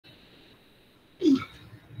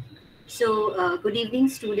Good evening,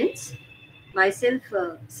 students. Myself,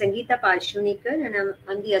 Sangeeta Palshunikar, and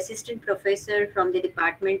I'm the assistant professor from the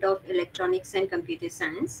Department of Electronics and Computer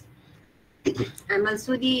Science. I'm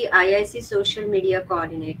also the IIC social media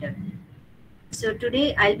coordinator. So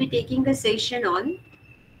today I'll be taking a session on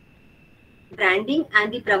branding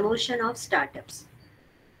and the promotion of startups.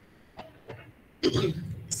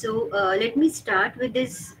 Let me start with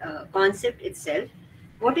this concept itself.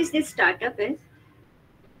 What is this startup is?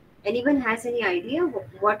 Anyone has any idea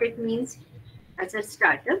what it means as a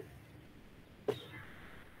startup?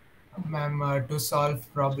 Ma'am, to solve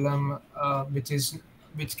problem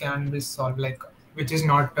which can be solved, like which is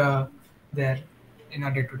not there in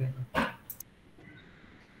a day-to-day.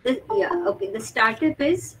 The startup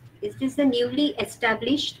is it is a newly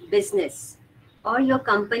established business, or your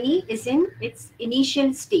company is in its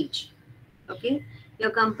initial stage. Okay,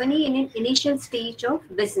 your company in an initial stage of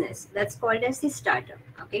business, that's called as the startup.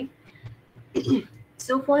 Okay,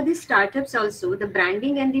 so for the startups also, the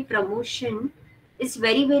branding and the promotion is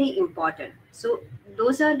very important. So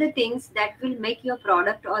those are the things that will make your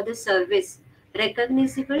product or the service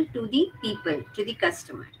recognizable to the people, to the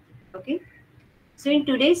customer. Okay, so in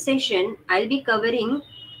today's session, I'll be covering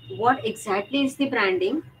what exactly is the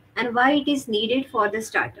branding and why it is needed for the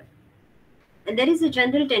startup. And there is a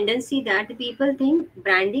general tendency that people think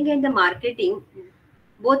branding and the marketing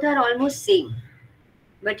both are almost same.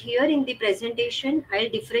 But here in the presentation, I'll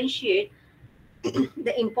differentiate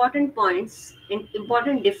the important points and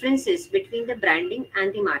important differences between the branding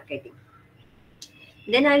and the marketing.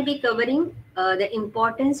 Then I'll be covering the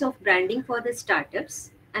importance of branding for the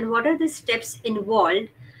startups and what are the steps involved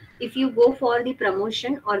if you go for the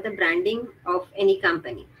promotion or the branding of any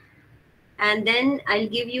company. And then I'll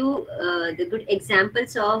give you the good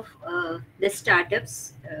examples of the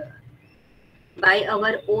startups by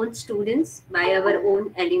our own students, by our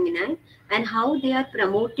own alumni, and how they are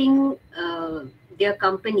promoting their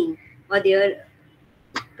company or their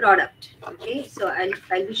product. Okay, so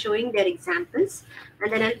I'll be showing their examples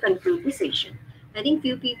and then I'll conclude the session. I think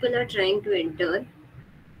few people are trying to enter.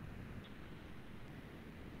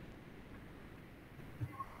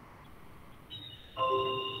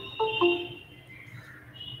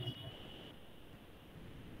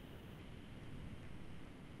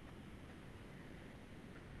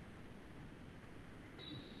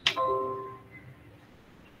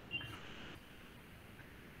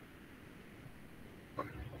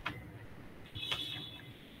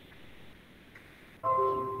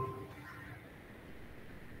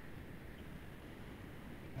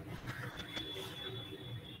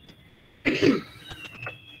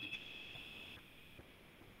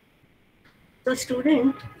 So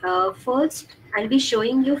student, first I'll be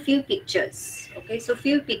showing you few pictures. Okay, so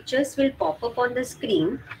few pictures will pop up on the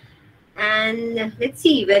screen and let's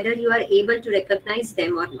see whether you are able to recognize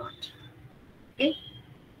them or not. Okay,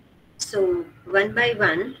 so one by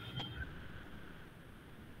one,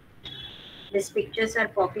 these pictures are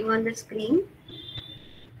popping on the screen.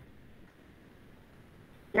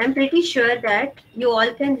 And I'm pretty sure that you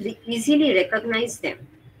all can easily recognize them.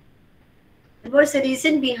 And what's the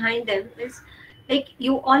reason behind them is like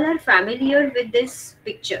you all are familiar with these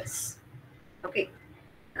pictures. Okay.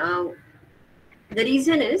 The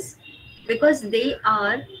reason is because they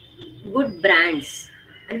are good brands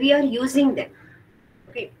and we are using them.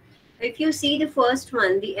 Okay. If you see the first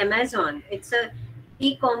one, the Amazon, it's a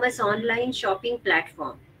e-commerce online shopping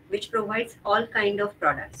platform which provides all kind of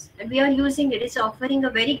products and we are using it. It's offering a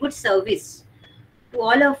very good service to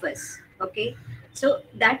all of us. Okay. So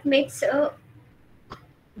that makes a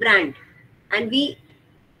brand and we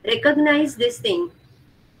recognize this thing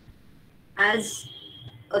as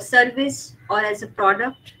a service or as a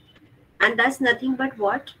product, and that's nothing but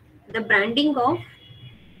what the branding of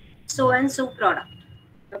so and so product.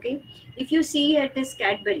 Okay, if you see at this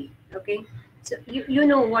Cadbury, okay, so you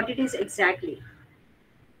know what it is exactly.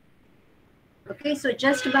 Okay, so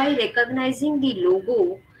just by recognizing the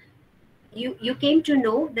logo, you came to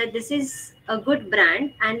know that this is a good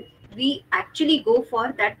brand and we actually go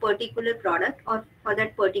for that particular product or for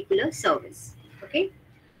that particular service. Okay,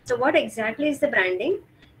 so what exactly is the branding?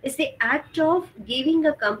 It's the act of giving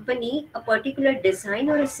a company a particular design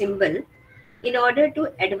or a symbol in order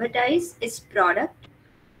to advertise its product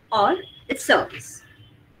or its service,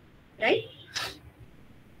 right?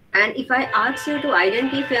 And if I ask you to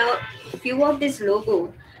identify a few of this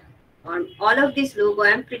logo, on all of this logo,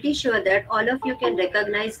 I'm pretty sure that all of you can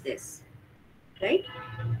recognize this, right?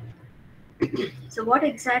 So what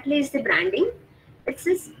exactly is the branding? It's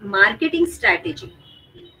this marketing strategy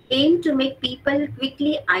aimed to make people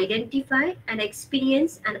quickly identify and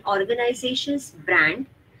experience an organization's brand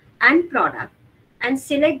and product and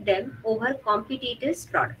select them over competitors'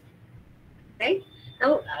 product. Right?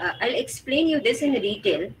 Now, I'll explain you this in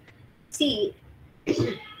detail. See,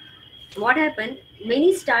 what happened?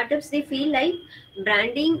 Many startups, they feel like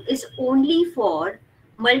branding is only for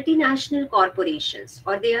multinational corporations,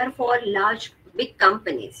 or they are for large big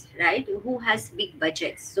companies, right? Who has big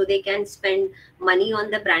budgets, so they can spend money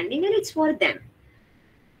on the branding, and it's for them.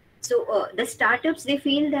 So the startups, they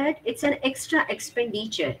feel that it's an extra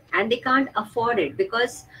expenditure and they can't afford it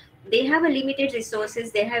because they have a limited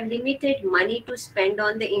resources, they have limited money to spend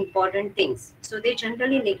on the important things, so they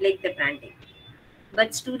generally neglect the branding.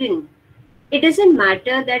 But student, it doesn't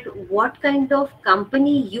matter that what kind of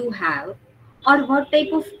company you have or what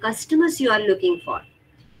type of customers you are looking for.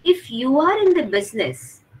 If you are in the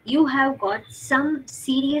business, you have got some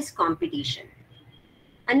serious competition.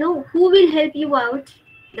 And now who will help you out?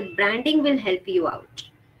 The branding will help you out.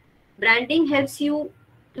 Branding helps you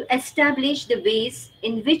to establish the ways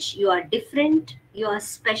in which you are different, you are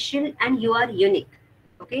special, and you are unique.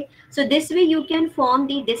 Okay, so this way you can form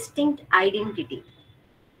the distinct identity.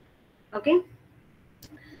 Okay,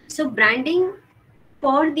 so branding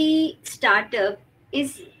for the startup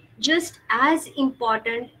is just as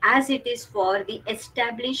important as it is for the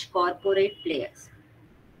established corporate players.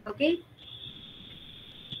 Okay,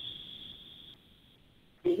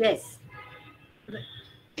 yes,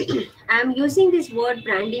 I'm using this word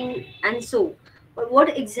branding, and so, but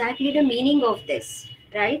what exactly the meaning of this,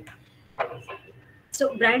 right?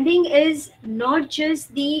 So branding is not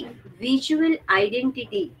just the visual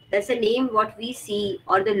identity. That's a name what we see,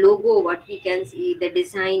 or the logo what we can see, the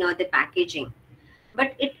design or the packaging.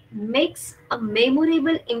 But it makes a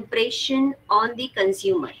memorable impression on the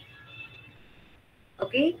consumer.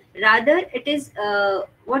 Okay, rather it is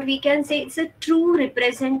what we can say, it's a true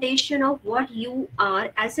representation of what you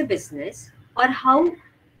are as a business or how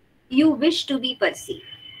you wish to be perceived.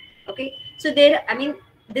 Okay, so there, I mean,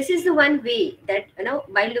 this is the one way that, you know,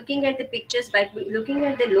 by looking at the pictures, by looking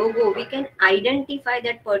at the logo, we can identify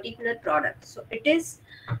that particular product. So it is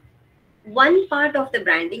one part of the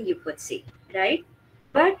branding, you could say, right?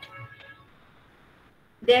 But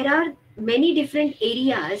there are many different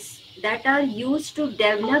areas that are used to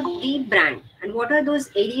develop the brand. And what are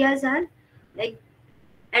those areas are? Like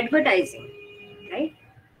advertising, right?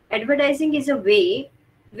 Advertising is a way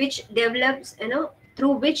which develops, you know,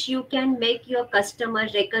 through which you can make your customer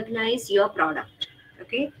recognize your product.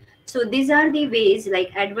 Okay, so these are the ways,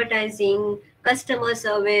 like advertising, customer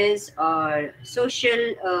service, or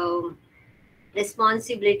social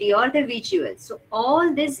responsibility, or the visuals. So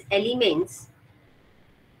all these elements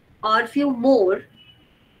or few more,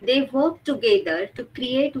 they work together to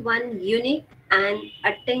create one unique and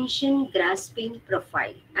attention grasping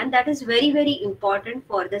profile, and that is very, very important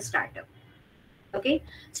for the startup. Okay,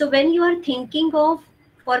 so when you are thinking of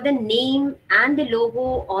for the name and the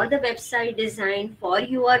logo or the website design for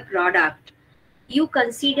your product, you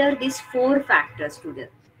consider these four factors to them.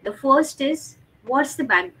 The first is, what's the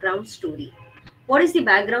background story? What is the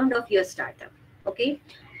background of your startup? Okay,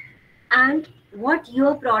 and what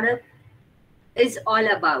your product is all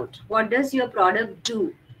about. What does your product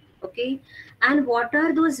do? Okay, and what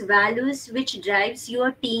are those values which drives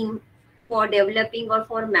your team for developing or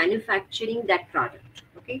for manufacturing that product?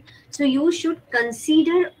 Okay, so you should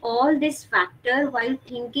consider all this factor while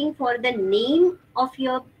thinking for the name of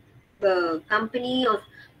your company, or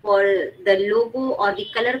for the logo or the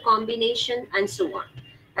color combination, and so on.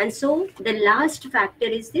 And so the last factor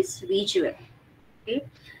is this visual. Okay,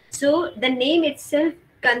 so the name itself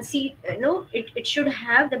conceit, it should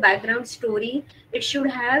have the background story, it should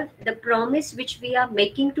have the promise which we are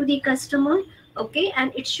making to the customer. Okay,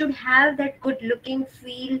 and it should have that good looking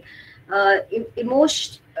feel,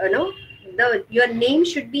 emotion, your name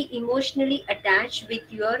should be emotionally attached with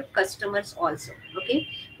your customers also. Okay,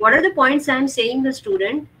 what are the points I'm saying, the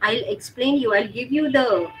student? I'll explain you, I'll give you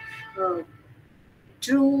the uh,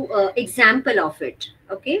 true example of it.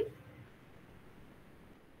 Okay,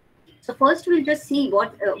 so first we'll just see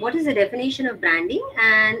what is the definition of branding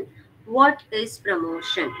and what is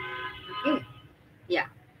promotion. Okay, yeah.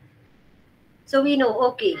 So we know,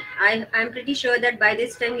 okay, I'm pretty sure that by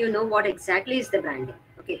this time you know what exactly is the branding.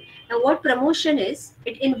 Okay, now what promotion is,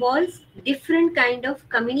 it involves different kind of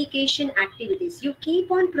communication activities. You keep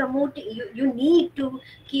on promoting, you need to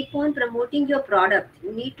keep on promoting your product.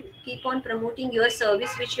 You need to keep on promoting your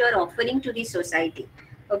service which you are offering to the society.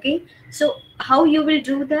 Okay, so how you will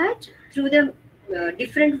do that? Through the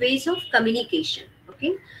different ways of communication.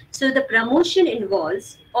 Okay, so the promotion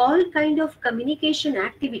involves all kind of communication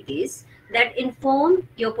activities that inform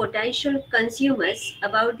your potential consumers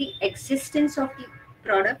about the existence of the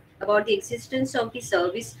product about the existence of the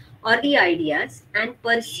service or the ideas and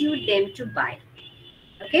pursue them to buy.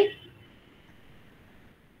 Okay,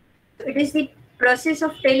 so it is the process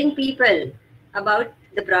of telling people about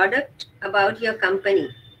the product, about your company.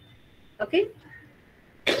 Okay,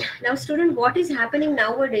 now student, what is happening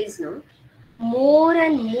nowadays? No, more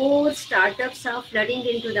and more startups are flooding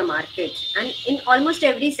into the market, and in almost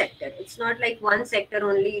every sector. It's not like one sector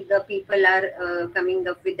only the people are coming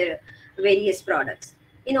up with the various products.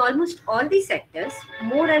 In almost all the sectors,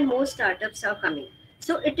 more and more startups are coming,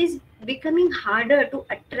 so it is becoming harder to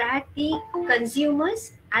attract the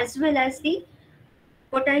consumers as well as the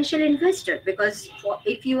potential investor, because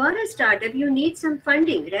if you are a startup you need some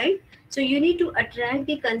funding, right? So you need to attract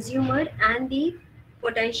the consumer and the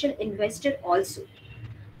potential investor also.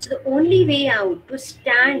 So the only way out to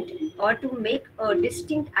stand or to make a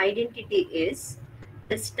distinct identity is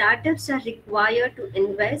the startups are required to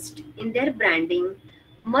invest in their branding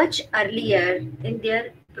much earlier in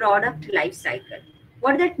their product life cycle.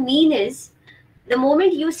 What that mean is, the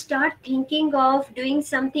moment you start thinking of doing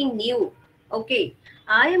something new, okay,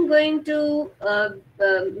 I am going to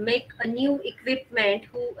make a new equipment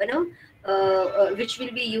who which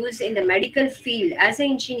will be used in the medical field. As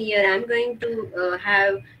an engineer, I'm going to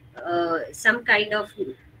have some kind of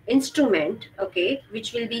instrument, okay,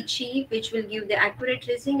 which will be cheap, which will give the accurate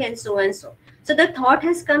tracing and so and so. So the thought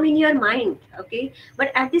has come in your mind, okay,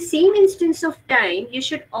 but at the same instance of time you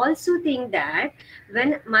should also think that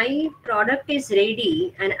when my product is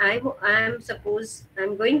ready and I am suppose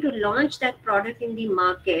I'm going to launch that product in the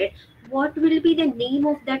market, what will be the name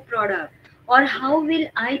of that product, or how will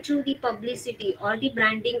I do the publicity or the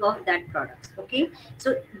branding of that product? Okay,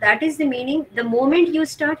 so that is the meaning. The moment you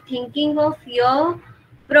start thinking of your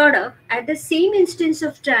product, at the same instance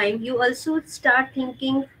of time you also start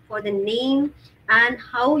thinking for the name and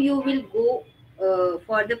how you will go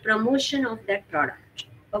for the promotion of that product.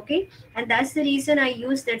 Okay, and that's the reason I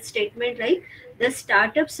use that statement, like the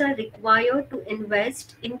startups are required to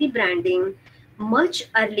invest in the branding much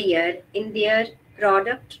earlier in their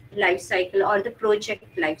product life cycle or the project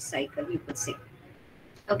life cycle, you could say.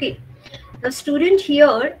 Okay, the student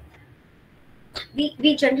here,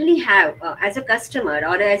 we generally have as a customer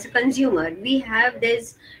or as a consumer, we have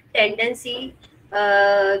this tendency,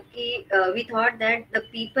 we thought that the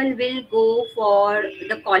people will go for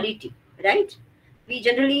the quality, right? We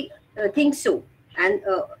generally think so. And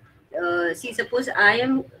see, suppose I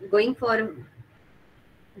am going for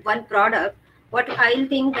one product, what I'll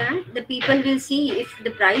think that the people will see, if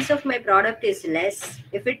the price of my product is less,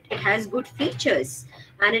 if it has good features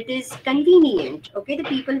and it is convenient, okay, the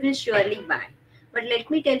people will surely buy. But let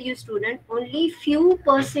me tell you student, only few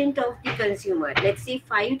percent of the consumer, let's say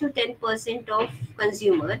 5 to 10% of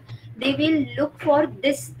consumer, they will look for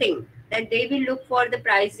this thing, that they will look for the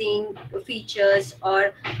pricing, features,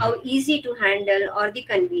 or how easy to handle or the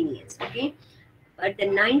convenience. Okay, but the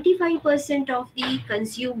 95% of the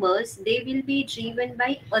consumers, they will be driven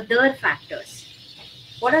by other factors.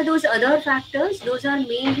 What are those other factors? Those are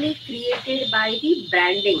mainly created by the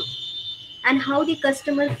branding and how the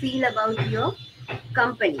customer feel about your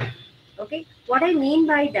company. Okay, what I mean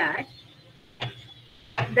by that,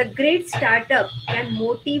 the great startup can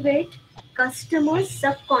motivate customers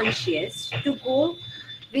subconscious to go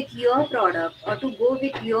with your product or to go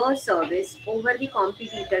with your service over the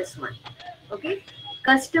competitors one. Okay,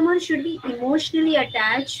 customer should be emotionally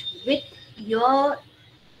attached with your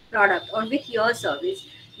product or with your service,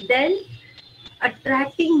 then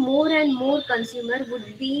attracting more and more consumer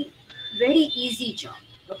would be very easy job.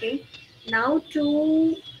 Okay, now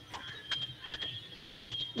to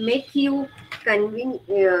make you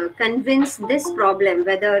convince this problem,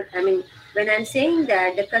 whether, I mean, when I'm saying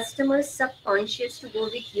that the customer's subconscious to go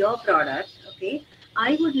with your product, okay,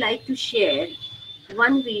 I would like to share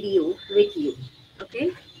one video with you.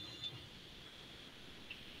 Okay,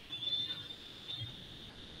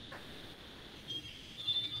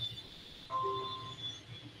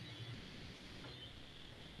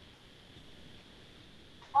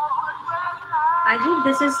 I hope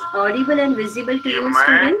this is audible and visible to you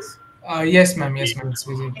students. Yes, ma'am. Yes, ma'am. It's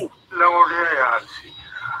visible. लंगोटिया याद सी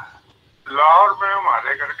लाहौर में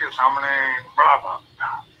हमारे घर के सामने एक बड़ा बाग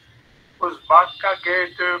था। उस बाग का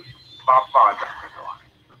गेट पापा आता था।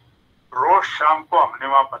 रोज शाम को हमने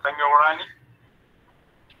वहाँ पतंगे उड़ानी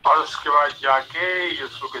और उसके बाद जाके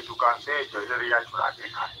यूसुफ की दुकान से झरझरिया चुरा के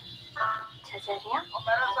खानी।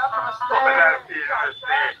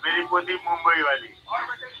 मेरी पोती मुंबई वाली।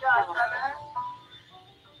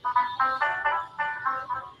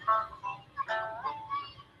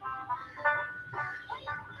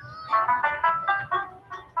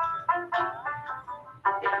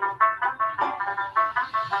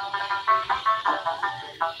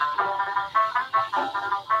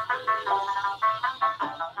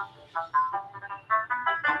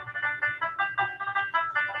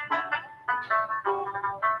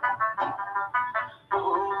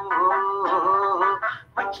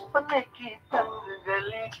 की तंग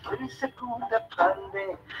गली फिर से कूद फांदे,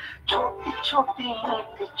 छोटी छोटी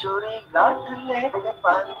मीठी चोरी गांठ लेके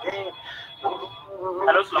बांधे।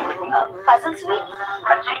 हेलो अस्सलाम वालेकुम। फजल स्वीट।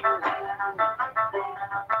 हाँ जी।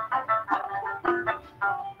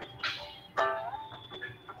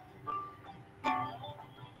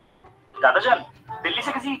 दादाजान, दिल्ली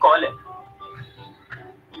से किसी की कॉल है।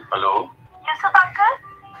 Hello, Yusuf uncle.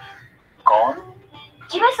 कौन?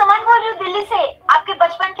 जी मैं सुमन बोल रही हूँ दिल्ली से, आपके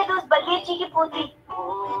बचपन के दोस्त बलवीर जी की पोती।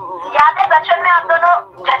 याद है बचपन में आप दोनों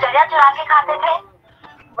झरझरिया चुरा के खाते थे?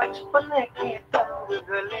 बचपन की तंग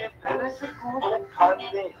गली फिर से कूद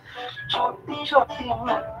फांदे, छोटी छोटी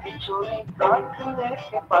मीठी चोरी गांठ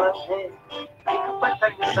लेके बांधे। एक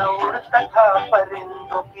पतंग सा उड़ता था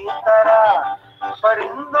परिंदों की तरह,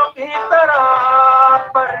 परिंदों की तरह,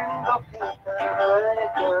 परिंदों की तरह।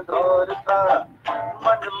 एक दौर था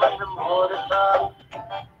मन मन मोर था,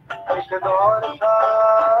 एक दौर था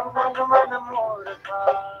मन मन मोर था।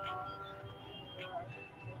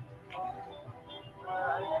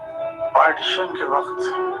 पार्टीशन के वक्त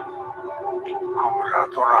हम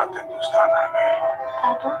रातों रात हिंदुस्तान आ गए।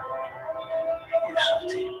 यूसुफ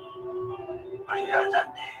थी, बड़ी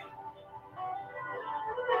आजादी।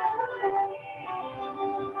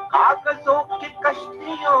 कागजों की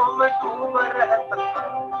कश्तियों में डूब रहता था,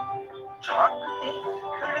 झांकती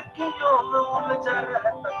खिड़कियों में उलझ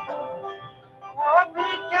रहता था। वो भी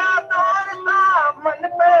क्या दौर था, मन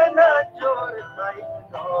पे न जोर था। एक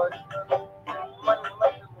दौर था मन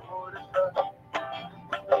मन मोर था,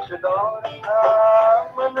 एक दौर था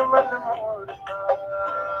मन मन मोर था।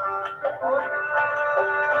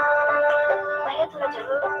 भैया थोड़ा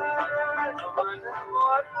जल्दी।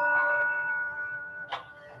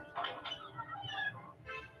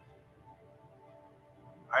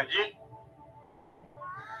 हाँ जी,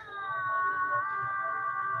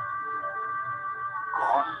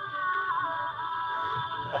 कौन?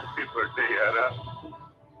 हैप्पी बर्थडे यारा।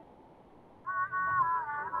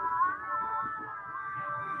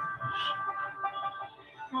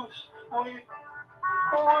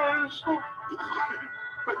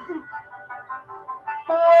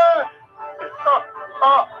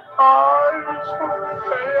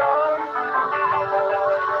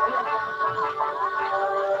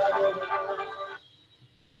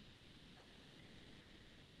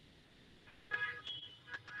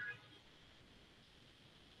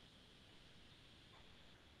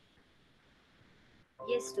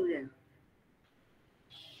 Yes, student.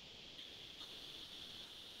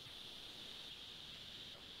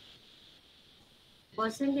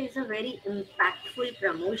 Personally, is a very impactful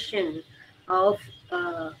promotion of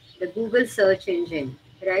the Google search engine,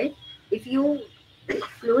 right? If you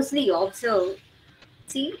closely observe,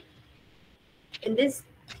 see, in this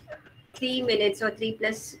 3 minutes or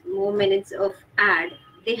 3+ more minutes of ad,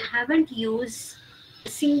 they haven't used a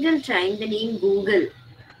single time the name Google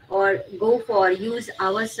or go for use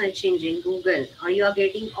our search engine Google, or you are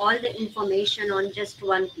getting all the information on just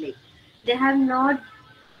one click. They have not,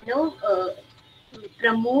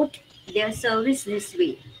 promote their service this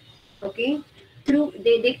way. Okay, through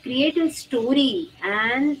they create a story,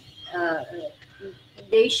 and uh,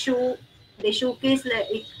 they showcase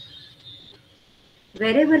like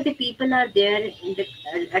wherever the people are there in the,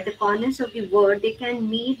 at the corners of the world, they can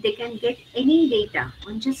meet, they can get any data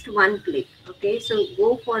on just one click. Okay, so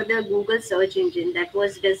go for the Google search engine. That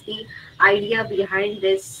was just the idea behind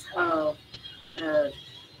this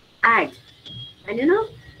ad. And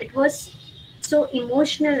it was so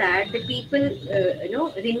emotional ad that people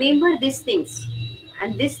remember these things,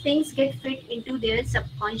 and these things get fit into their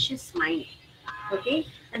subconscious mind. Okay,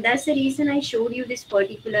 and that's the reason I showed you this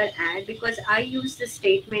particular ad, because I use the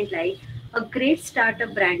statement like a great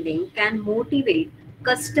startup branding can motivate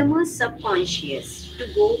customers subconscious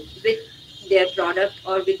to go with their product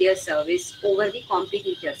or with their service over the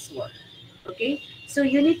competitors work. Okay, so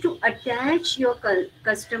you need to attach your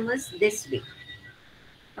customers this way.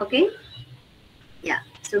 Okay, yeah,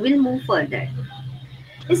 so we'll move further.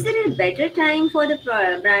 Is there a better time for the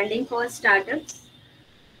branding for startups?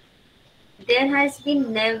 There has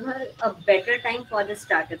been never a better time for the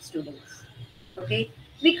startup students. Okay,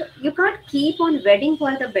 you can't keep on waiting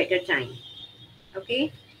for the better time.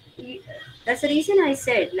 Okay, that's the reason I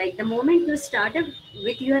said, like, the moment you start up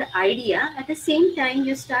with your idea, at the same time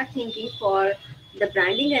you start thinking for the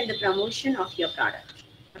branding and the promotion of your product.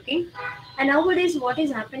 Okay, and nowadays what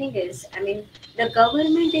is happening is, I mean, the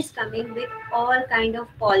government is coming with all kind of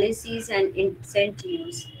policies and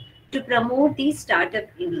incentives to promote the startup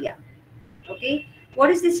India. Okay, what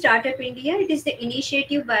is the Startup India? It is the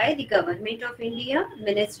initiative by the Government of India,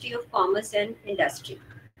 Ministry of Commerce and Industry.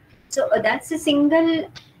 So that's a single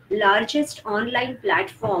largest online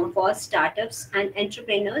platform for startups and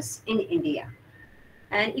entrepreneurs in India.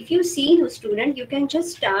 And if you see, student, you can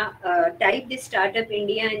just type this Startup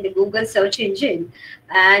India in the Google search engine,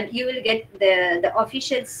 and you will get the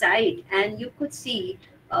official site, and you could see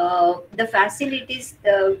the facilities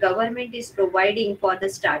the government is providing for the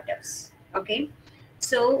startups. Okay,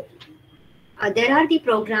 so there are the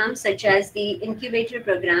programs such as the incubator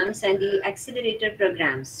programs and the accelerator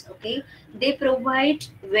programs. Okay, they provide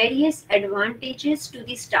various advantages to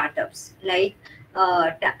the startups like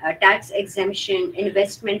tax exemption,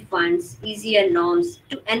 investment funds, easier norms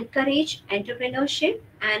to encourage entrepreneurship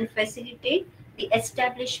and facilitate the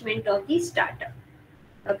establishment of the startup.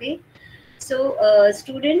 Okay, so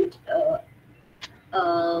student,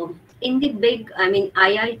 in the big, I mean,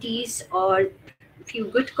 IITs or few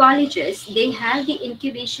good colleges, they have the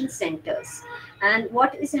incubation centers. And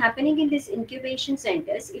what is happening in these incubation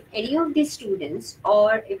centers, if any of these students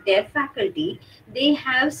or if their faculty, they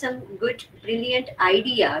have some good, brilliant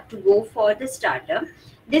idea to go for the startup,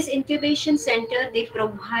 this incubation center, they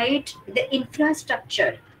provide the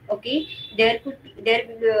infrastructure. Okay, there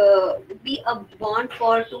will be a bond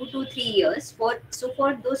for 2 to 3 years. For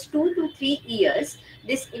those 2 to 3 years,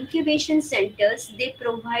 this incubation centers, they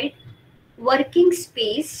provide working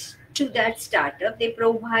space to that startup. They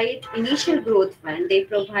provide initial growth fund, they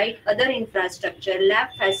provide other infrastructure, lab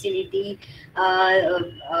facility,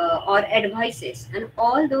 or advices, and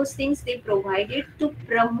all those things they provided to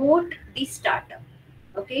promote the startup.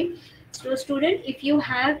 Okay, so student, if you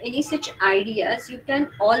have any such ideas, you can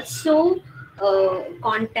also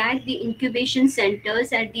contact the incubation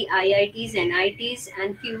centers at the IITs, NITs,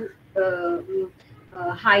 and few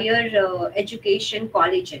higher education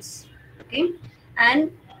colleges. Okay, and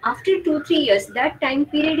after 2 3 years, that time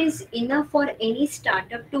period is enough for any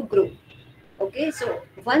startup to grow. Okay, so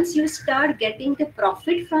once you start getting the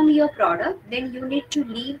profit from your product, then you need to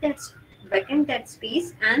leave vacant that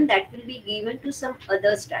space, and that will be given to some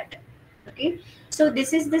other startup. Okay, so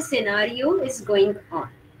this is the scenario is going on.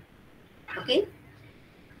 Okay,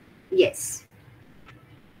 yes,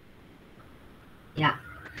 yeah.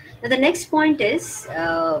 Now the next point is,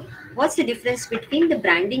 what's the difference between the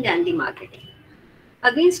branding and the marketing?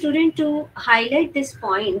 Again, student, to highlight this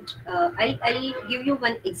point, I'll give you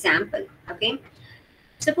one example. Okay,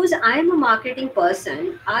 suppose I am a marketing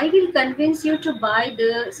person, I will convince you to buy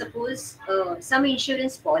some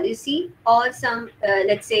insurance policy or some,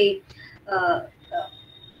 let's say, uh, uh,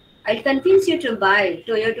 I'll convince you to buy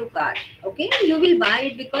Toyota car. Okay, you will buy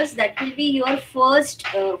it because that will be your first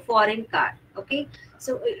foreign car. Okay,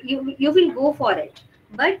 so you will go for it.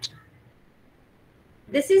 But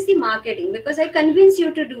this is the marketing because I convince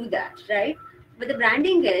you to do that, right? But the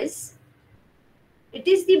branding is, it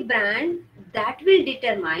is the brand that will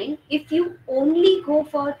determine if you only go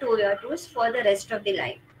for Toyotas for the rest of the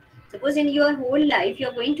life. Suppose in your whole life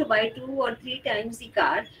you're going to buy 2 or 3 times the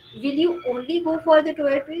car, will you only go for the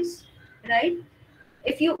Toyotas, right?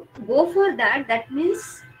 If you go for that, that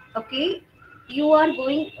means, okay, you are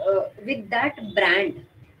going with that brand.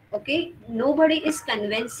 Okay, nobody is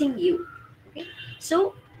convincing you. Okay,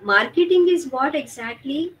 so marketing is what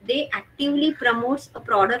exactly they actively promotes a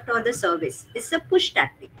product or the service. It's a push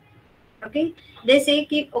tactic. Okay, they say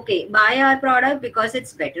keep, okay, buy our product because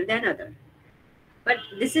it's better than other. But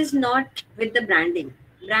this is not with the branding.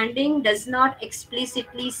 Branding does not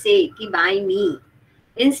explicitly say ki buy me.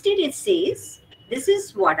 Instead, it says this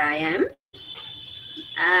is what I am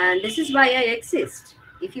and this is why I exist.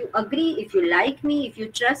 If you agree, if you like me, if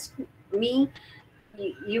you trust me,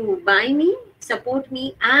 you buy me, support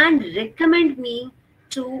me, and recommend me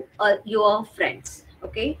to your friends.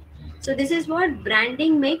 Okay, so this is what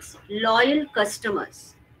branding makes loyal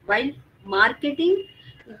customers, while marketing,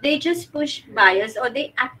 they just push buyers or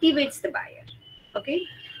they activates the buyer. Okay,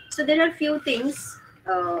 so there are few things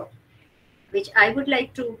which I would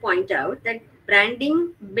like to point out, that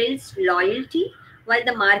branding builds loyalty while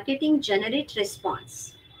the marketing generates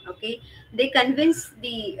response. Okay, they convince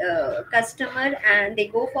the customer and they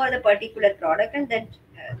go for the particular product, and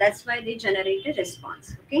that's why they generate a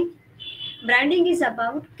response. Okay, branding is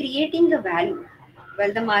about creating the value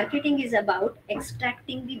while the marketing is about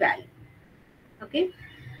extracting the value. Okay,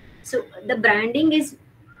 so the branding is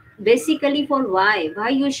basically for why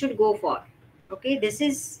you should go for. Okay, this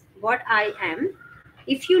is what I am.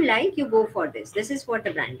 If you like, you go for this is what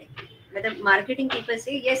the branding. But the marketing people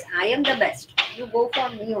say, yes, I am the best, you go for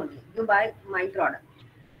me only, you buy my product.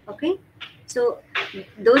 Okay, so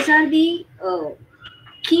those are the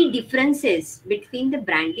key differences between the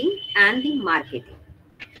branding and the marketing.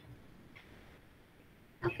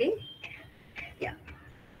 Okay, yeah.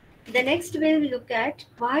 The next we'll look at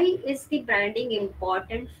why is the branding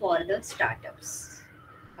important for the startups.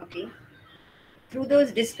 Okay. Through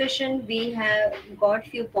those discussion, we have got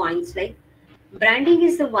few points like branding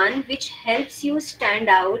is the one which helps you stand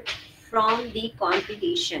out from the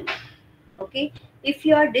competition. Okay. If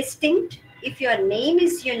you are distinct, if your name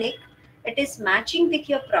is unique, it is matching with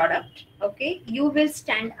your product. Okay. You will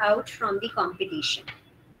stand out from the competition.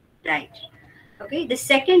 Right. Okay. The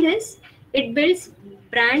second is it builds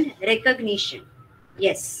brand recognition.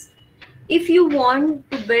 Yes. If you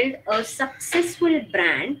want to build a successful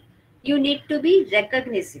brand, you need to be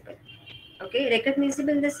recognizable. Okay, recognizable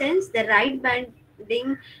in the sense the right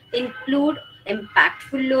branding include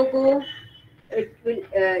impactful logo.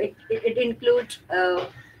 It includes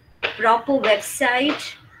proper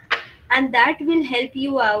website, and that will help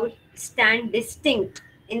you out stand distinct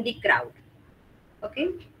in the crowd. Okay.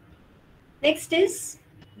 Next is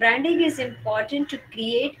branding is important to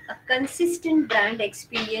create a consistent brand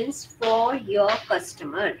experience for your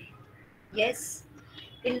customer. Yes.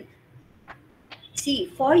 In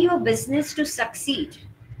See, for your business to succeed,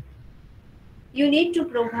 you need to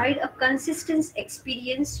provide a consistent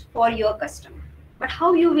experience for your customer. But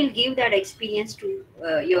how you will give that experience to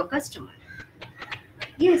your customer?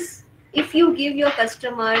 Yes, if you give your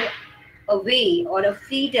customer a way or a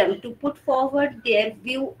freedom to put forward their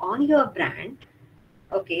view on your brand,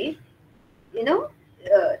 okay, you know,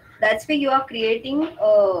 that's where you are creating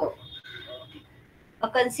a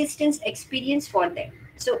consistent experience for them.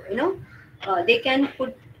 So, they can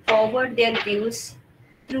put forward their views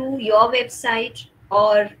through your website,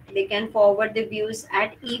 or they can forward the views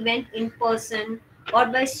at event in person, or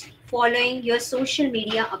by following your social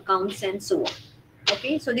media accounts and so on.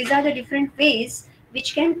 Okay, so these are the different ways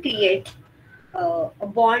which can create a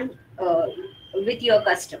bond with your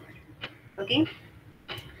customer. Okay,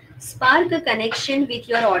 spark a connection with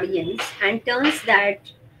your audience and turns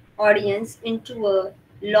that audience into a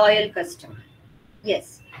loyal customer.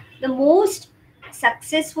 Yes, the most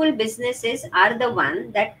successful businesses are the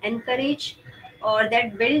one that encourage or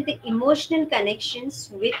that build the emotional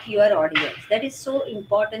connections with your audience. That is so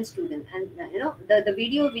important, student. And the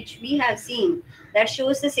video which we have seen that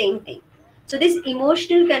shows the same thing. So this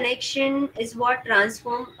emotional connection is what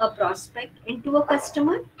transform a prospect into a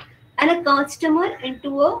customer, and a customer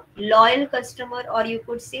into a loyal customer, or you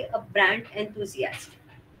could say a brand enthusiast.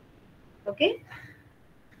 Okay.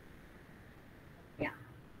 Yeah.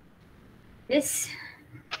 This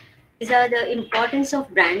These are the importance of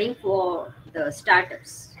branding for the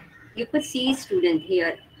startups. You could see, student,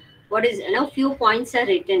 here what is, few points are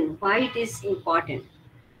written why it is important.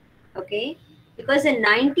 Okay, because in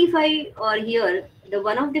 95 or here, the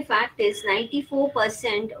one of the fact is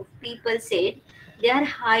 94% of people said they are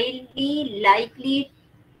highly likely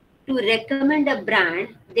to recommend a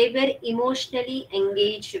brand they were emotionally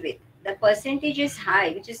engaged with. The percentage is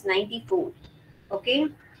high, which is 94. Okay,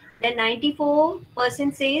 then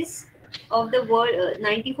 94% says of the world,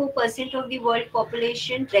 94% of the world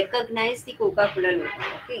population recognize the Coca-Cola logo.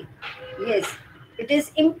 Okay, yes, it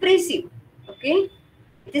is impressive. Okay,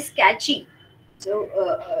 it is catchy. So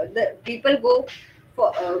the people go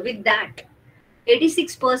for with that.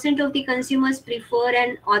 86% of the consumers prefer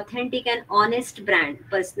an authentic and honest brand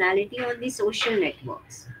personality on the social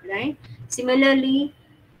networks, right? Similarly,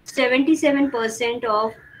 77%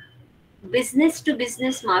 of business to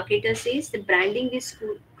business marketer says the branding is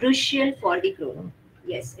crucial for the growth.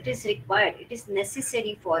 Yes, it is required, it is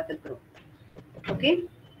necessary for the growth. Okay,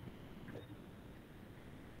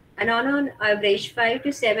 and on average 5 to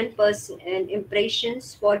 7%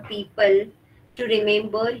 impressions for people to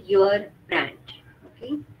remember your brand.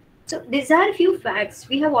 Okay, so these are few facts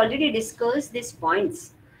we have already discussed these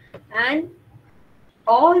points, and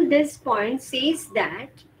all this point says that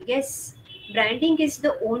yes, branding is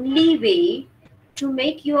the only way to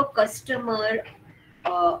make your customer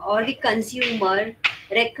or the consumer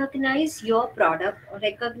recognize your product or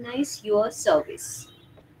recognize your service.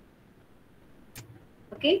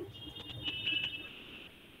 Okay.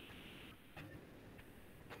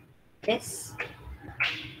 Yes.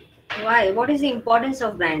 Why? What is the importance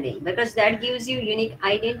of branding? Because that gives you unique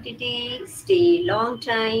identity, stay long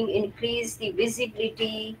time, increase the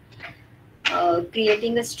visibility,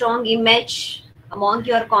 creating a strong image among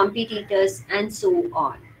your competitors, and so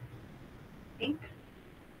on. Okay.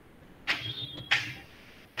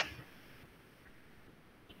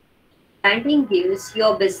 Branding gives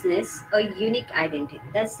your business a unique identity.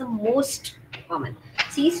 That's the most common.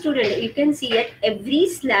 See, student, you can see at every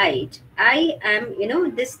slide, I am,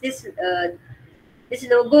 this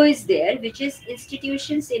logo is there, which is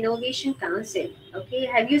Institutions Innovation Council. Okay,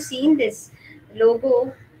 have you seen this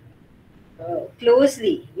logo?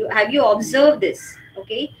 closely, have you observed this?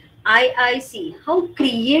 Okay, IIC, how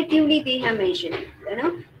creatively they have mentioned it,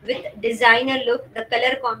 with designer look, the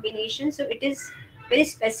color combination. So it is very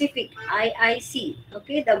specific. IIC.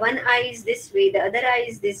 Okay, the one eye is this way, the other eye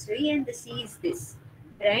is this way, and the C is this,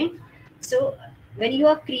 right? So when you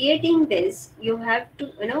are creating this, you have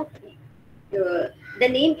to, the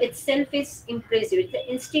name itself is impressive. It's the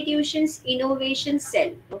institution's innovation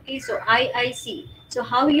cell. Okay, so IIC. So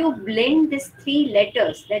how you blend these three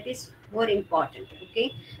letters, that is more important.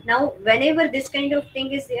 Okay. Now, whenever this kind of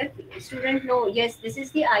thing is there, student know, yes, this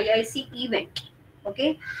is the IIC event.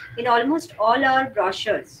 Okay. In almost all our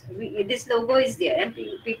brochures, this logo is there, and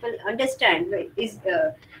people understand, right, is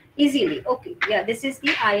easily. Okay. Yeah, this is the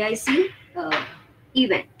IIC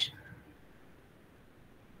event.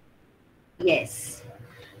 Yes.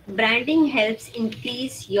 Branding helps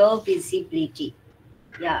increase your visibility.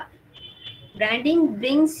 Yeah. Branding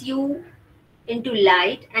brings you into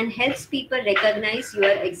light and helps people recognize your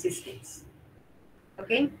existence.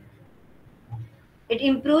 Okay. It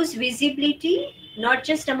improves visibility not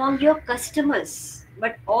just among your customers,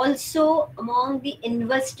 but also among the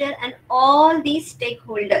investor and all these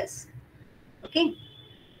stakeholders. Okay.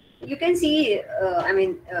 You can see,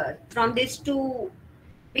 from these two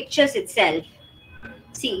pictures itself,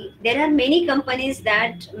 see, there are many companies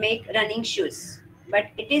that make running shoes, but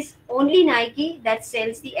it is only Nike that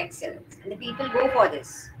sells the excellence, and the people go for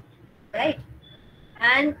this, right?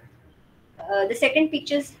 And the second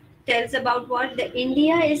picture tells about what the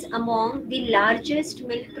India is among the largest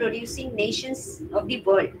milk producing nations of the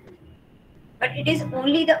world, but it is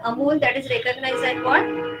only the Amul that is recognized as what,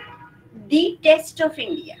 the test of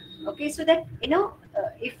India. Okay, so that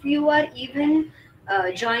if you are even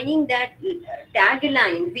joining that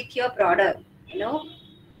tagline with your product,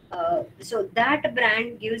 so that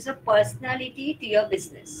brand gives a personality to your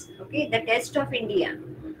business. Okay, the test of India.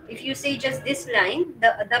 If you say just this line,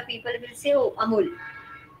 the other people will say, oh, Amul.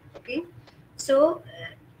 Okay, so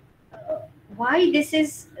why this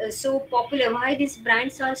is so popular? Why these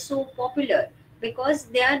brands are so popular? Because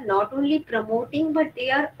they are not only promoting, but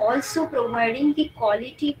they are also providing the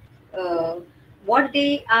quality. What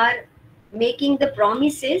they are making the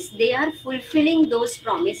promises, they are fulfilling those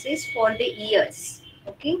promises for the years.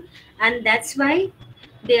 Okay, and that's why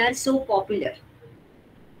they are so popular.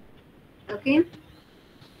 Okay.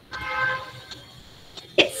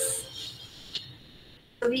 Yes.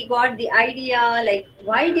 So we got the idea, like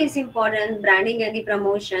why it is important, branding and the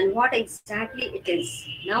promotion, what exactly it is.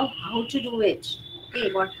 Now, how to do it?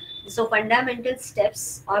 Okay, what? So fundamental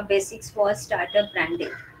steps or basics for startup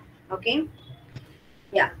branding. Okay.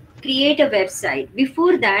 Yeah. Create a website.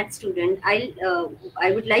 Before that, student, I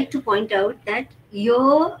would like to point out that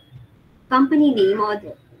your company name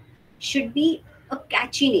should be a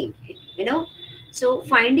catchy name. So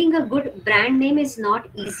finding a good brand name is not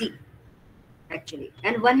easy, actually,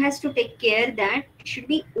 and one has to take care that it should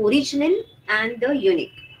be original and the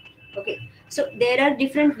unique. Okay, so there are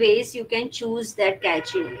different ways you can choose that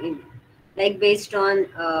catchy name, like based on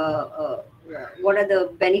what are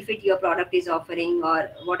the benefit your product is offering, or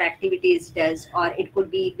what activities does, or it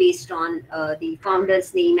could be based on the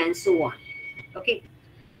founder's name and so on. Okay,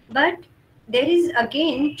 but there is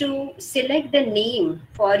again to select the name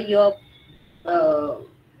for your uh,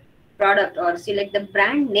 product, or select the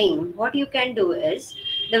brand name. What you can do is,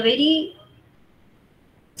 the very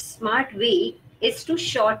smart way is to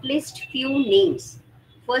shortlist few names.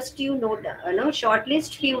 First,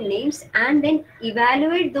 shortlist few names, and then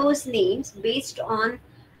evaluate those names based on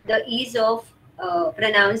the ease of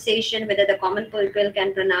pronunciation, whether the common people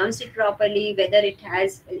can pronounce it properly, whether it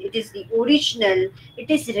is the original, it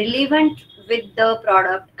is relevant with the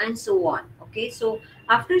product, and so on. Okay, so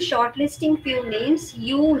after shortlisting few names,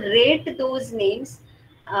 you rate those names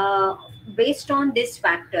uh, based on this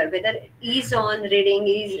factor, whether ease on reading,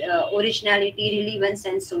 is originality, relevance,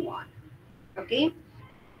 and so on. Okay,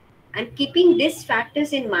 and keeping these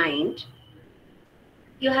factors in mind,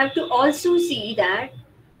 you have to also see that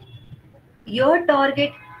your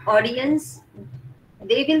target audience,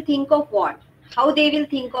 they will think of what, how they will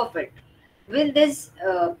think of it. Will this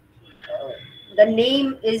the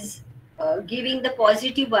name is giving the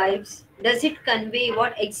positive vibes? Does it convey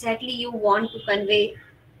what exactly you want to convey?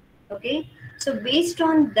 Okay, so based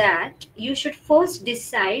on that, you should first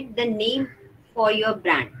decide the name for your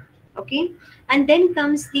brand. Okay, and then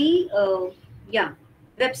comes the yeah,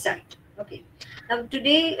 website. Okay, now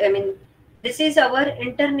today, this is our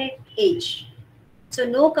internet age, so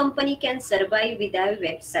no company can survive without a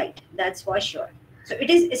website, that's for sure. So it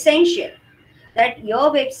is essential that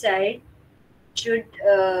your website should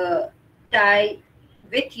tie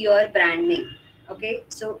with your branding. Okay,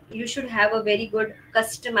 so you should have a very good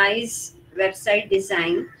customized website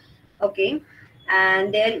design. Okay,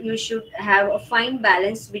 and there you should have a fine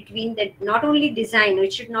balance between the not only design,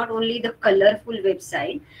 it should not only the colorful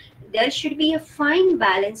website, there should be a fine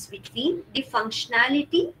balance between the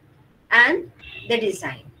functionality and the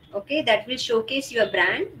design. Okay, that will showcase your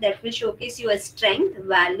brand, that will showcase your strength,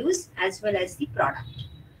 values, as well as the product.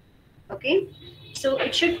 Okay, so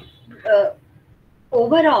it should uh,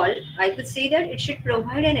 overall, I could say that it should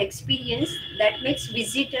provide an experience that makes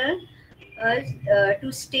visitor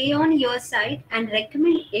to stay on your site and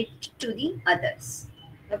recommend it to the others.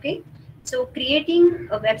 Okay, so creating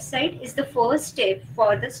a website is the first step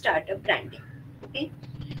for the startup branding. Okay,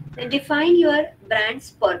 then define your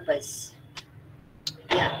brand's purpose.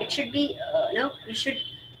 Yeah, it should be no, you should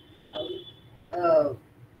uh,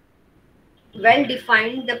 well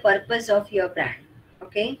define the purpose of your brand.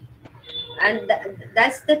 Okay, and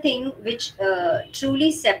that's the thing which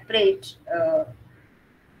truly separate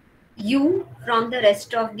you from the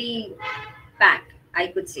rest of the pack, I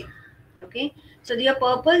could say. Okay, so your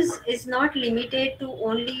purpose is not limited to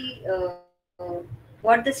only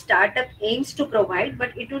what the startup aims to provide,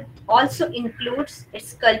 but it would also includes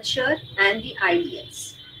its culture and the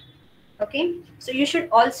ideals. Okay, so you should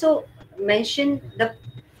also mention the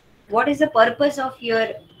what is the purpose of your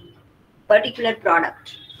particular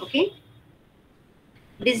product. Okay,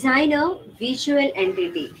 design a visual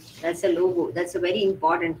entity. That's a logo. That's a very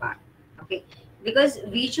important part. Okay, because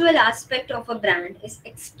visual aspect of a brand is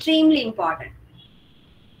extremely important,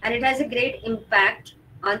 and it has a great impact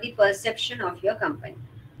on the perception of your company.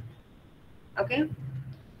 Okay,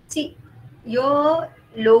 see, your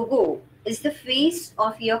logo is the face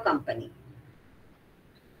of your company.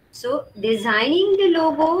 So designing the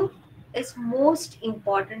logo is most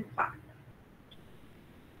important part.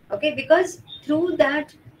 Okay, because through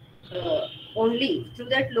that only, through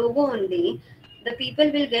that logo only, the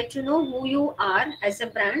people will get to know who you are as a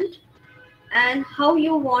brand and how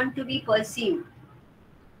you want to be perceived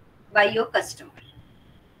by your customer.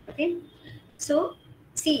 Okay, so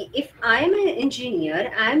see, if I am an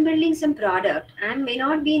engineer, I am building some product, I may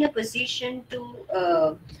not be in a position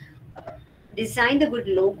to design the good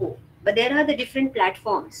logo, but there are the different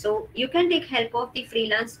platforms, so you can take help of the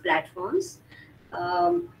freelance platforms.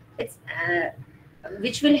 It's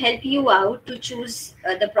which will help you out to choose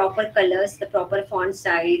the proper colors, the proper font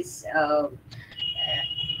size,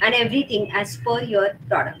 and everything as per your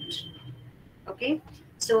product. Okay,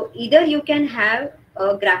 so either you can have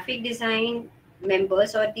a graphic design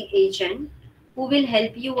members or the agent who will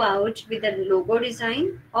help you out with the logo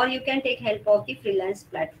design, or you can take help of the freelance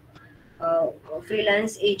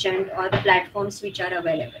agent or the platforms which are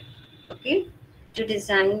available. Okay, to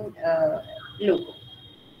design logo.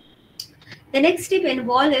 The next step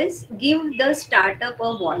involved is give the startup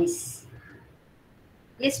a voice.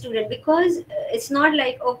 Yes, student, because it's not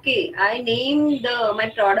like, okay, I name the my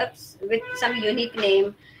products with some unique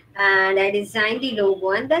name and I design the logo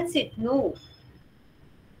and that's it. No,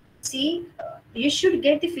 see, you should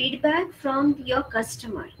get the feedback from your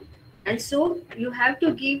customer, and so you have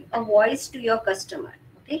to give a voice to your customer.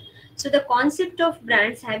 Okay, so the concept of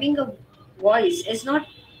brands having a voice is not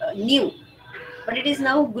new, but it is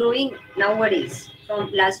now growing nowadays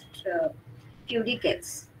from last few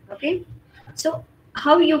decades. Okay, so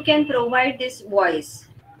how you can provide this voice?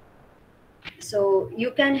 So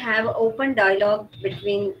you can have open dialogue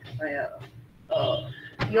between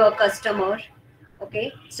your customer.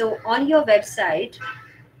 Okay, so on your website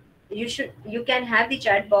you can have the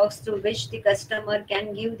chat box through which the customer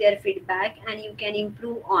can give their feedback and you can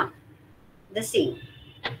improve on the same.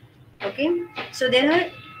 Okay, so there are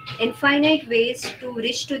infinite ways to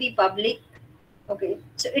reach to the public. Okay,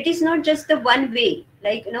 so it is not just the one way,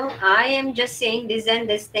 like, I am just saying this and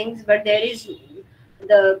this things, but there is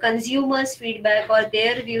the consumers feedback or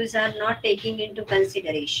their views are not taking into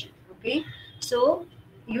consideration. Okay, so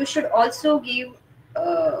you should also give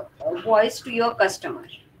a voice to your customer.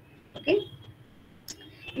 Okay,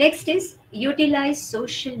 next is utilize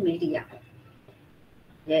social media.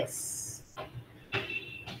 Yes,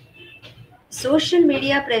 social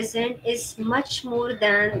media present is much more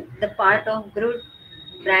than the part of good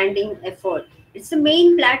branding effort. It's the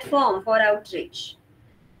main platform for outreach.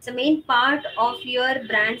 It's the main part of your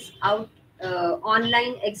brand's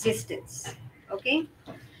online existence. Okay,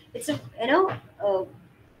 it's a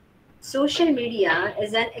social media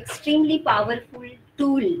is an extremely powerful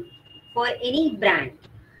tool for any brand.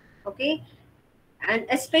 Okay, and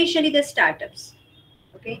especially the startups.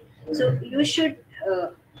 Okay, so you should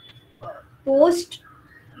post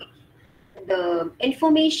the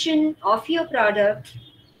information of your product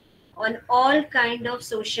on all kind of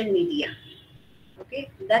social media. Okay,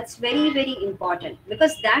 that's very important,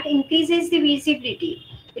 because that increases the visibility.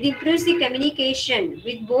 It improves the communication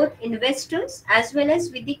with both investors as well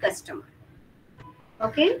as with the customer.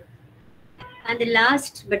 Okay, and the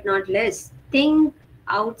last but not least, think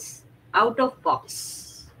out of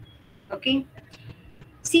box. Okay,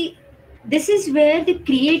 see, this is where the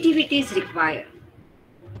creativity is required.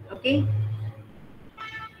 Okay,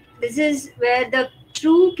 this is where the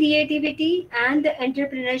true creativity and the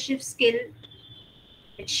entrepreneurship skill,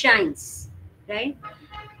 it shines, right?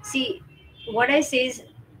 See, what I say is,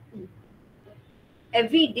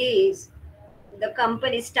 every day the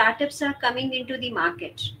company startups are coming into the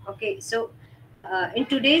market. Okay, so in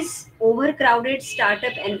today's overcrowded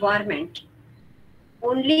startup environment,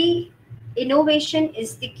 only innovation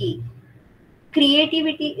is the key,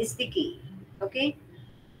 creativity is the key. Okay,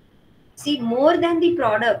 see, more than the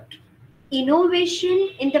product, innovation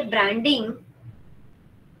in the branding,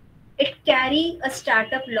 it carry a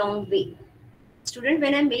startup long way. Student,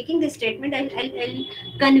 when I'm making this statement, I'll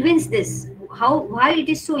convince this why it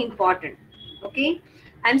is so important. Okay,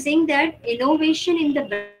 I'm saying that innovation in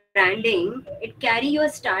the branding, it carry your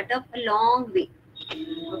startup a long way.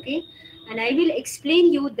 Okay, and I will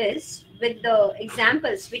explain you this with the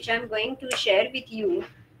examples which I'm going to share with you.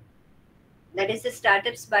 That is the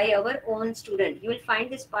startups by our own student. You will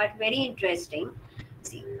find this part very interesting.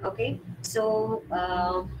 See, okay, so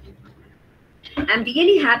I'm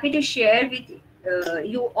really happy to share with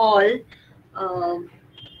you all uh,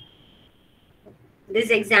 these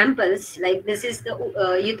examples. Like, this is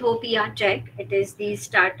the Utopia Tech. It is the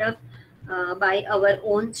startup by our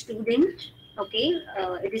own student. Okay,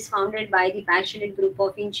 it is founded by the passionate group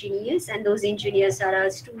of engineers, and those engineers are our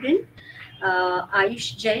student.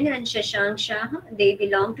 Ayush Jain and Shashank Shah. They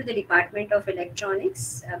belong to the Department of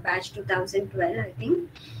Electronics, batch 2012, I think.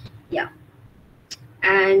 Yeah,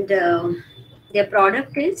 and their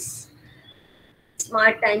product is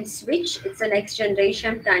Smart Time Switch. It's a next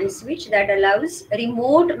generation time switch that allows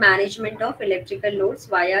remote management of electrical loads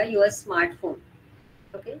via your smartphone.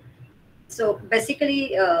 Okay, so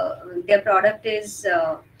basically, their product is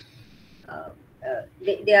uh,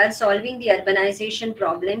 they are solving the urbanization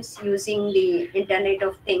problems using the Internet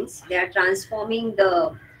of Things. They are transforming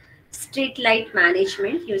the street light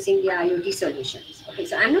management using the IoT solutions. Okay,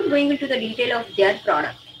 so I'm not going into the detail of their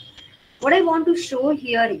product. What I want to show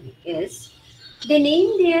here is, they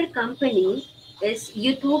name their company is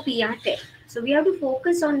Utopia Tech. So we have to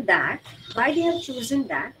focus on that, why they have chosen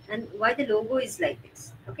that, and why the logo is like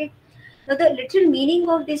this. Okay. Now the literal meaning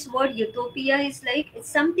of this word utopia is like, it's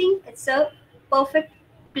something, it's a perfect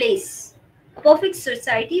place, a perfect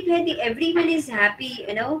society where everyone is happy,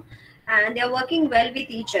 and they are working well with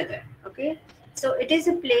each other. Okay. So it is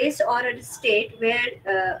a place or a state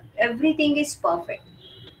where everything is perfect.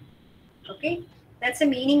 Okay, that's the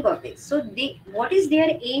meaning of it. So what is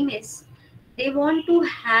their aim is, they want to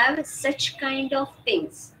have such kind of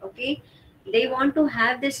things. Okay, they want to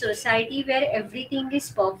have this society where everything is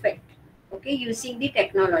perfect. Okay, using the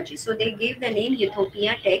technology. So they gave the name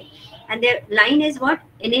Utopia Tech, and their line is what?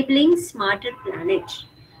 Enabling smarter planet.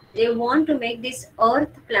 They want to make this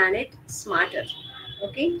Earth planet smarter.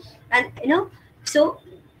 Okay, and so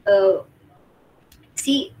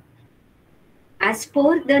see, as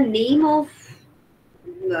per the name of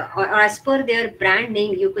or as per their brand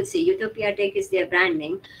name, you could say Utopia Tech is their brand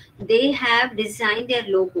name. They have designed their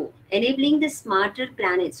logo, enabling the smarter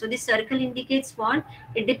planet. So the circle indicates what?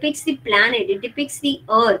 It depicts the planet, it depicts the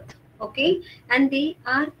Earth. Okay, and they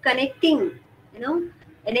are connecting,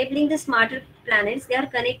 enabling the smarter planets. They are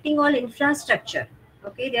connecting all infrastructure.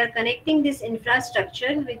 Okay, they are connecting this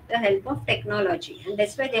infrastructure with the help of technology, and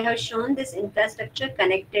that's why they have shown this infrastructure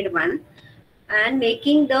connected one, and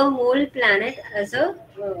making the whole planet as a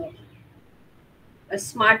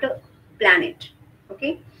smarter planet.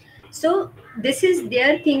 Okay, so this is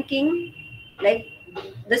their thinking, like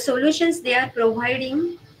the solutions they are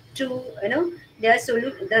providing to,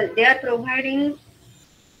 they are providing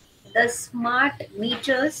the smart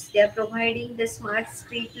meters, they are providing the smart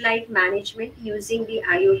street light management using the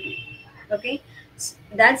IoT. Okay,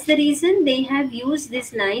 that's the reason they have used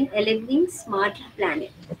this line, enabling smart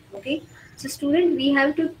planet. Okay, so student, we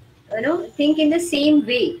have to think in the same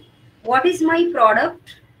way. What is my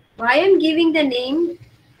product? Why I'm giving the name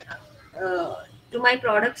uh, to my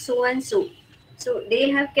product so and so? So they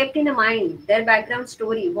have kept in mind their background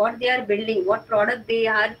story, what they are building, what product they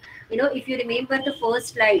are. If you remember the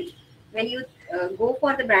first slide, when you go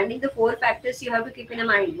for the branding, the four factors you have to keep in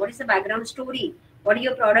mind: what is the background story, what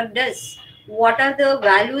your product does, what are the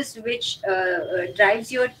values which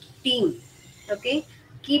drives your team. Okay,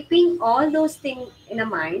 keeping all those things in a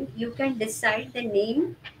mind, you can decide the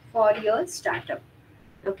name for your startup.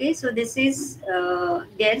 Okay, so this is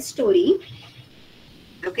their story.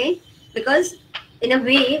 Okay, because in a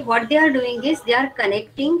way what they are doing is they are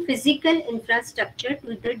connecting physical infrastructure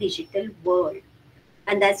to the digital world,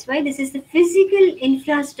 and that's why this is the physical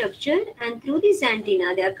infrastructure, and through this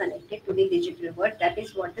antenna they are connected to the digital world. That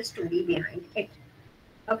is what the story behind it.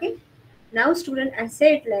 Okay, now student, I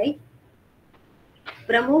said like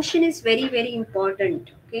promotion is very very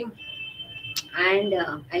important. Okay, and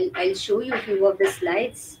I'll show you a few of the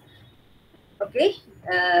slides. Okay,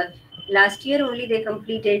 uh, last year only they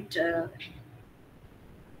completed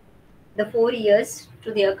the 4 years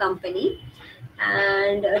to their company,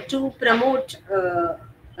 and to promote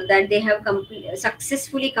that they have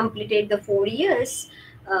successfully completed the 4 years,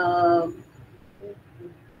 uh,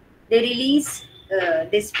 they release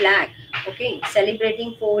this flag, okay,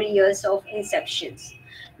 celebrating 4 years of inceptions.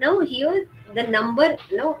 Now here the number,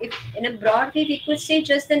 no, if in a broad way we could say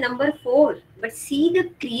just the number 4, but see the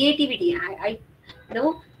creativity. I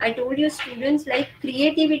no, I told you students, like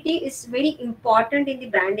creativity is very important in the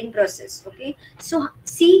branding process. Okay, so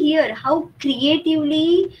see here how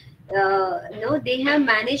creatively they have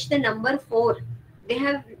managed the number 4. They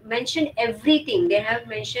have mentioned everything. They have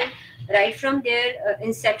mentioned right from their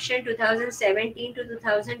inception 2017 to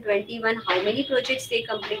 2021, how many projects they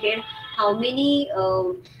completed, how many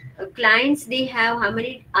clients they have, how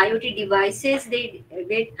many IoT devices they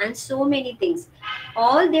did, and so many things.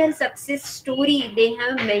 All their success story they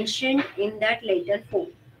have mentioned in that letter 4.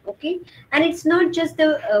 Okay, and it's not just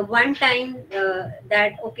the one time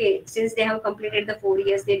that okay, since they have completed the 4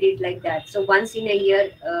 years they did like that, so once in a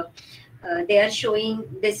year they are showing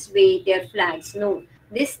this way their flags. No,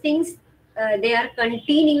 these things they are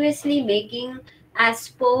continuously making as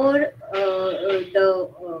per the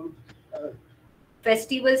uh,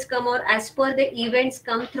 festivals come, or as per the events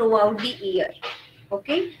come throughout the year.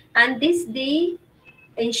 Okay, and this they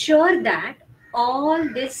ensure that all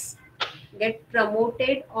this get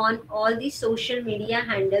promoted on all the social media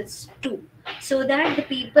handles too, so that the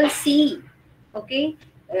people see. Okay,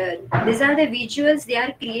 these are the visuals they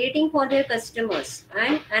are creating for their customers,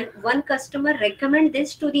 and one customer recommend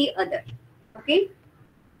this to the other. Okay,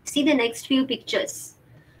 see the next few pictures.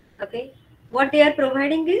 Okay, what they are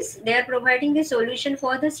providing is they are providing the solution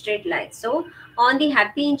for the street lights. So on the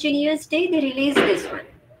Happy Engineers Day they release this one.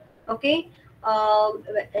 Okay,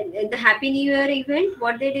 in the Happy New Year event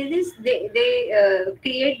what they did is they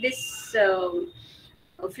create this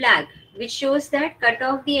flag which shows that cut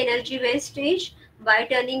off the energy wastage by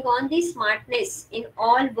turning on the smartness in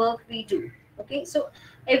all work we do. Okay, so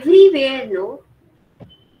everywhere, no,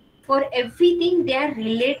 for everything they are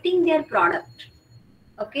relating their product.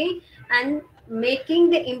 Okay, and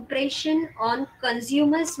making the impression on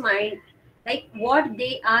consumers mind, like what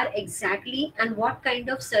they are exactly and what kind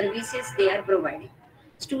of services they are providing.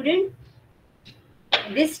 Student,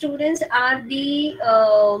 these students are they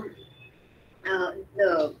are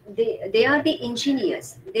the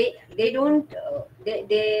engineers. They don't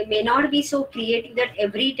they may not be so creative that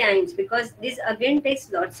every times, because this again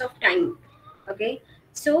takes lots of time. Okay,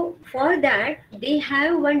 so for that they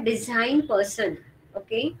have one design person.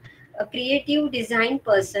 Okay, a creative design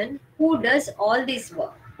person who does all this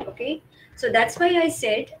work. Okay, so that's why I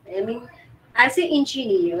said, I mean, as an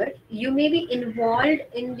engineer you may be involved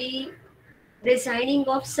in the designing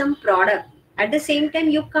of some product. At the same time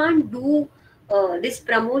you can't do this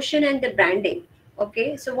promotion and the branding.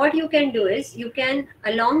 Okay, so what you can do is you can,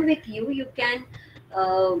 along with you can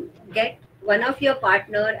get one of your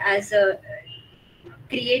partner as a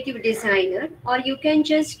creative designer, or you can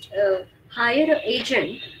just hire an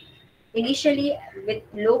agent initially with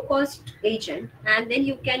low cost agent, and then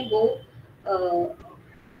you can go uh,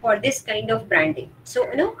 for this kind of branding. So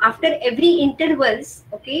after every intervals,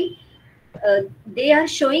 okay, they are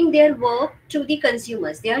showing their work to the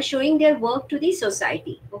consumers, they are showing their work to the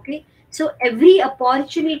society. Okay, so every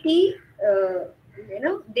opportunity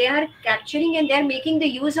they are capturing, and they are making the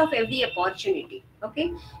use of every opportunity.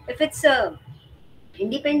 Okay, if it's a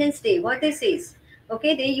Independence Day, what this is,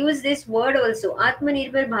 okay, they use this word also,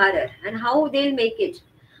 Atmanirbhar Bharat, and how they'll make it,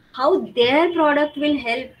 how their product will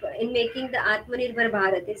help in making the Atmanirbhar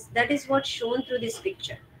Bharat is, that is what's shown through this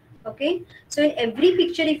picture. Okay, so in every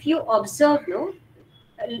picture, if you observe, no,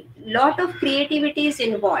 a lot of creativity is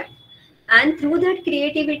involved, and through that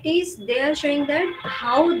creativities, they are showing that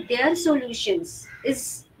how their solutions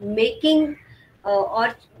is making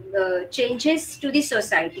or changes to the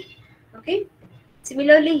society. Okay,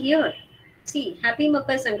 similarly here, See, happy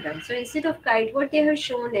Makar Sankranti. So instead of kite, what they have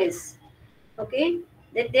shown is, okay,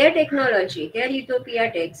 that their technology, their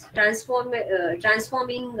Utopia techs,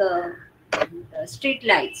 transforming street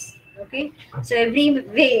lights. Okay, so every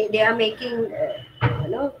way they are making,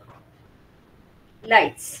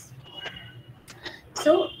 lights.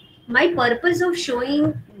 So my purpose of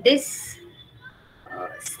showing this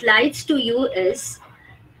slides to you is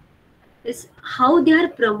how they are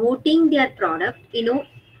promoting their product in a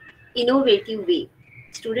innovative way,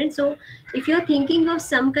 students. So if you're thinking of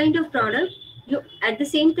some kind of product, you at the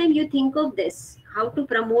same time you think of this, how to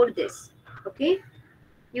promote this. Okay,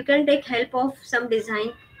 you can take help of some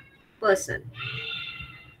design person.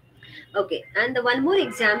 Okay, and the one more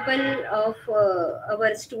example of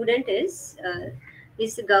our student is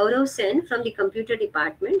Gaurav Sen from the computer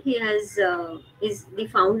department. He is the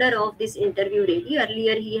founder of this Interview Ready.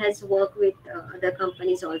 Earlier, he has worked with other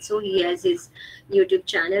companies also. He has his YouTube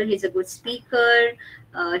channel. He's a good speaker.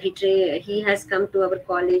 He has come to our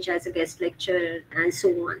college as a guest lecturer and so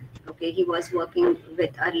on. Okay, he was working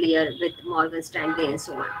with earlier with Morgan Stanley and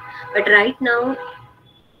so on. But right now,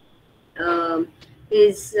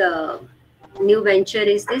 his new venture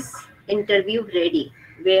is this Interview Ready,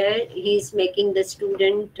 where he's making the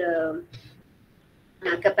student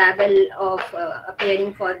capable of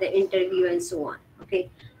appearing for the interview and so on. Okay,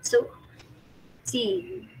 so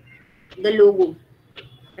see the logo,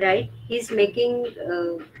 right? He's making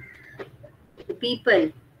the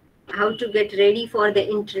people how to get ready for the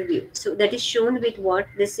interview. So that is shown with what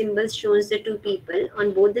the symbol shows the two people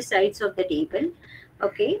on both the sides of the table.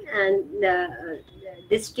 Okay, and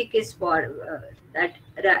this stick is for that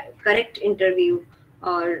correct interview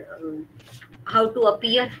or how to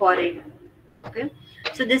appear for it. Okay,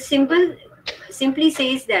 so this symbol simply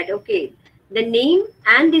says that, okay, the name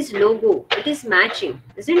and this logo, it is matching,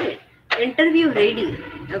 isn't it? Interview ready.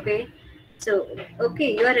 Okay, so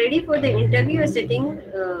okay, you are ready for the interview. You're sitting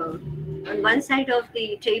on one side of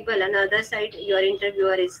the table, another side your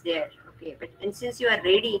interviewer is there. Okay, but and since you are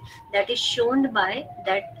ready, that is shown by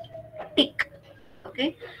that tick.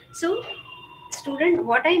 Okay, so student,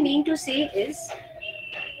 what I mean to say is,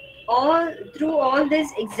 all through all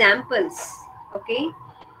these examples, okay,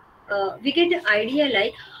 we get an idea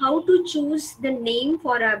like how to choose the name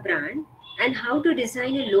for our brand and how to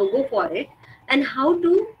design a logo for it and how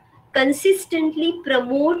to consistently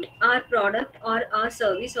promote our product or our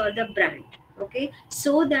service or the brand. Okay,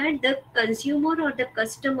 so that the consumer or the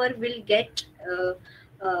customer will get the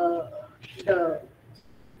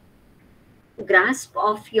grasp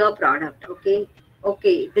of your product. Okay,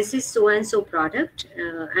 okay, this is so and so product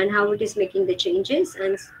and how it is making the changes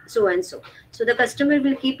and so and so. So the customer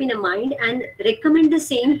will keep in a mind and recommend the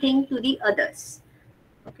same thing to the others.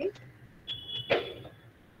 Okay,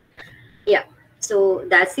 yeah, so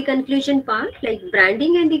that's the conclusion part. Like,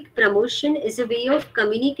 branding and the promotion is a way of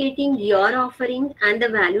communicating your offering and the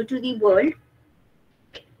value to the world,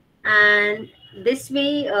 and this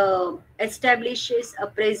way establishes a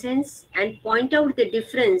presence and point out the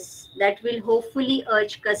difference that will hopefully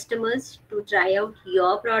urge customers to try out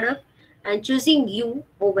your product and choosing you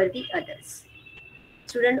over the others.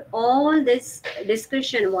 Student, all this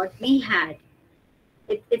discussion what we had,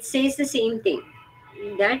 it says the same thing,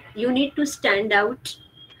 that you need to stand out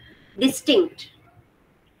distinct,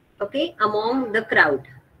 okay, among the crowd.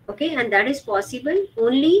 Okay, and that is possible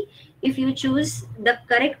only if you choose the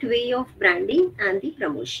correct way of branding and the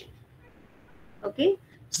promotion. Okay,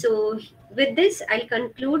 so with this I'll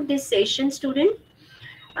conclude this session, student.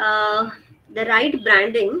 The right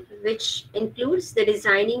branding, which includes the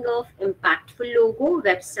designing of impactful logo,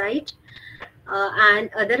 website, and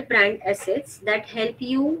other brand assets that help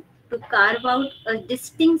you to carve out a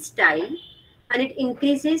distinct style, and it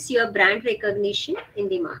increases your brand recognition in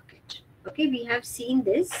the market. Okay, we have seen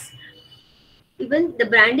this. Even the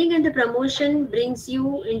branding and the promotion brings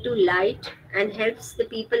you into light and helps the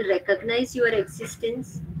people recognize your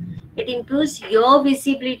existence. It improves your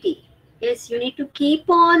visibility. Yes, you need to keep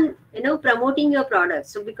on, promoting your product.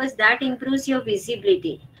 So because that improves your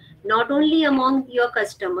visibility, not only among your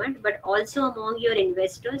customers, but also among your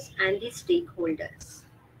investors and the stakeholders.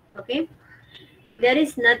 Okay. There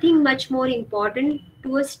is nothing much more important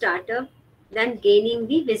to a startup than gaining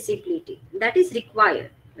the visibility. That is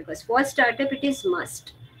required, because for startup it is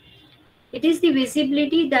must. It is the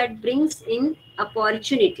visibility that brings in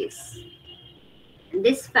opportunities.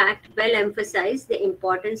 This fact well emphasizes the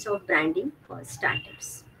importance of branding for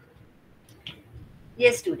startups.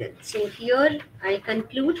 Yes, students. So here I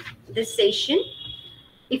conclude this session.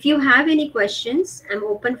 If you have any questions, I'm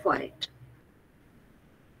open for it.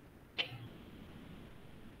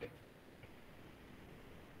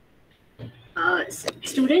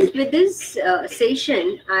 Students, with this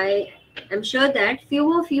session, I am sure that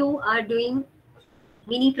few of you are doing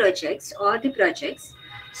mini projects or the projects.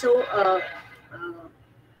 So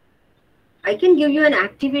I can give you an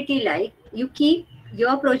activity like you keep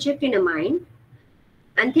your project in a mind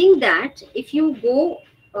and think that if you go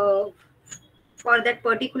for that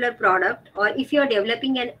particular product, or if you are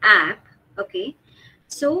developing an app, okay,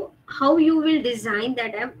 so how you will design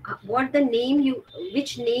that app, what the name you,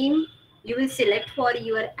 which name you will select for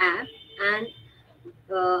your app, and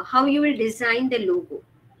how you will design the logo.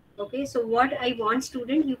 Okay, so what I want,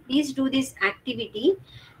 student, you please do this activity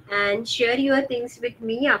and share your things with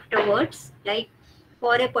me afterwards, like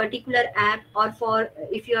for a particular app, or for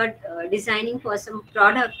if you are designing for some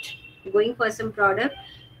product, going for some product,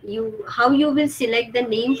 you, how you will select the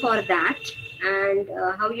name for that, and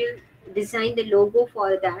how you design the logo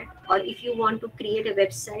for that, or if you want to create a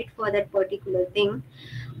website for that particular thing,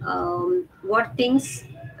 what things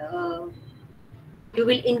you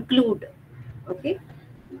will include. Okay,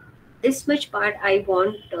 this much part I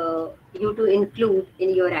want you to include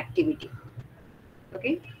in your activity.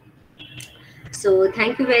 Okay, so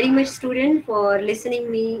thank you very much, student, for listening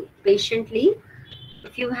me patiently.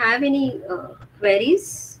 If you have any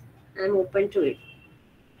queries, I'm open to it.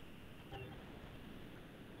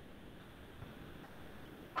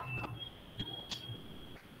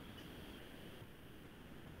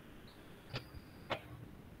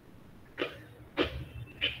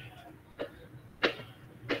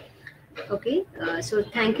 Okay, so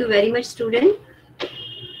thank you very much, student.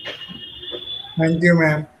 Thank you,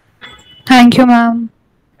 ma'am. Thank you, ma'am.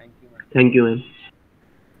 Thank you, ma'am.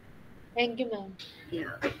 Thank you, ma'am.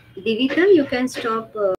 Yeah, Divita, you can stop.